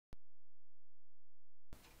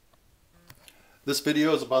This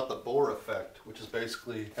video is about the Bohr effect, which is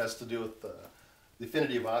basically has to do with the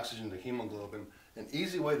affinity of oxygen to hemoglobin. An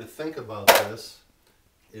easy way to think about this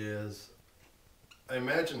is, I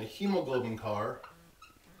imagine a hemoglobin car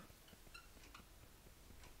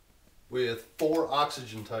with 4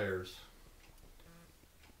 oxygen tires.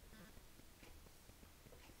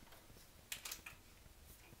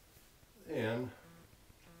 And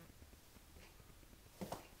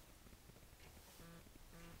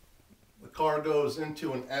the car goes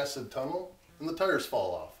into an acid tunnel and the tires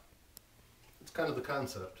fall off. It's kind of the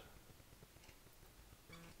concept.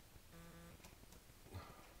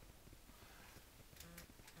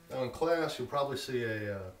 Now in class you'll probably see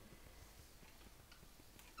a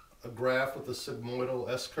graph with a sigmoidal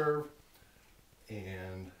S-curve,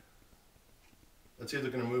 and that's either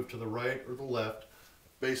going to move to the right or the left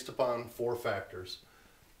based upon 4 factors.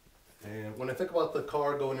 And when I think about the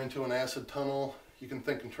car going into an acid tunnel, you can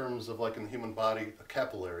think in terms of, like in the human body, a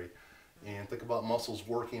capillary, and think about muscles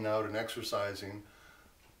working out and exercising.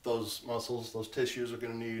 Those muscles, those tissues are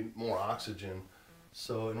going to need more oxygen.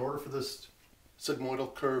 So in order for this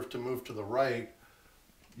sigmoidal curve to move to the right,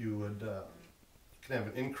 you would can have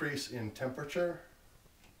an increase in temperature,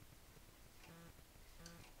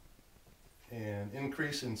 an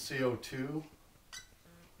increase in CO2.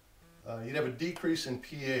 You'd have a decrease in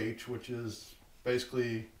pH, which is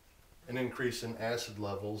basically an increase in acid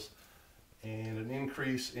levels, and an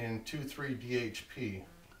increase in 2,3-DHP,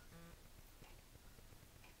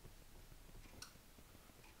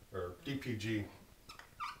 or DPG.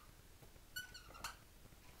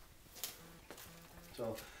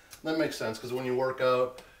 So that makes sense, because when you work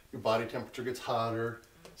out, your body temperature gets hotter,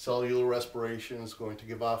 cellular respiration is going to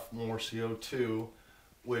give off more CO2,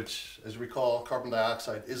 which, as you recall, carbon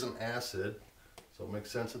dioxide is an acid, so it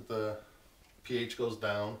makes sense that the pH goes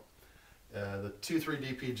down. The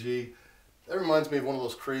 2,3-DPG, that reminds me of one of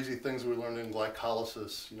those crazy things we learned in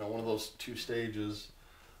glycolysis, you know, one of those 2 stages,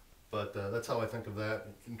 but that's how I think of that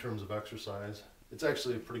in terms of exercise. It's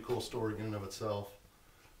actually a pretty cool story in and of itself.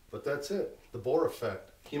 But that's it, the Bohr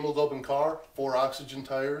effect. Hemoglobin car, 4 oxygen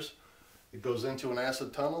tires, it goes into an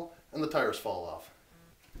acid tunnel, and the tires fall off.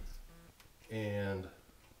 And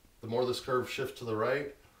the more this curve shifts to the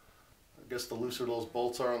right, I guess the looser those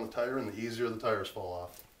bolts are on the tire and the easier the tires fall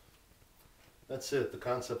off. That's it, the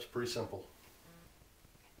concept's pretty simple.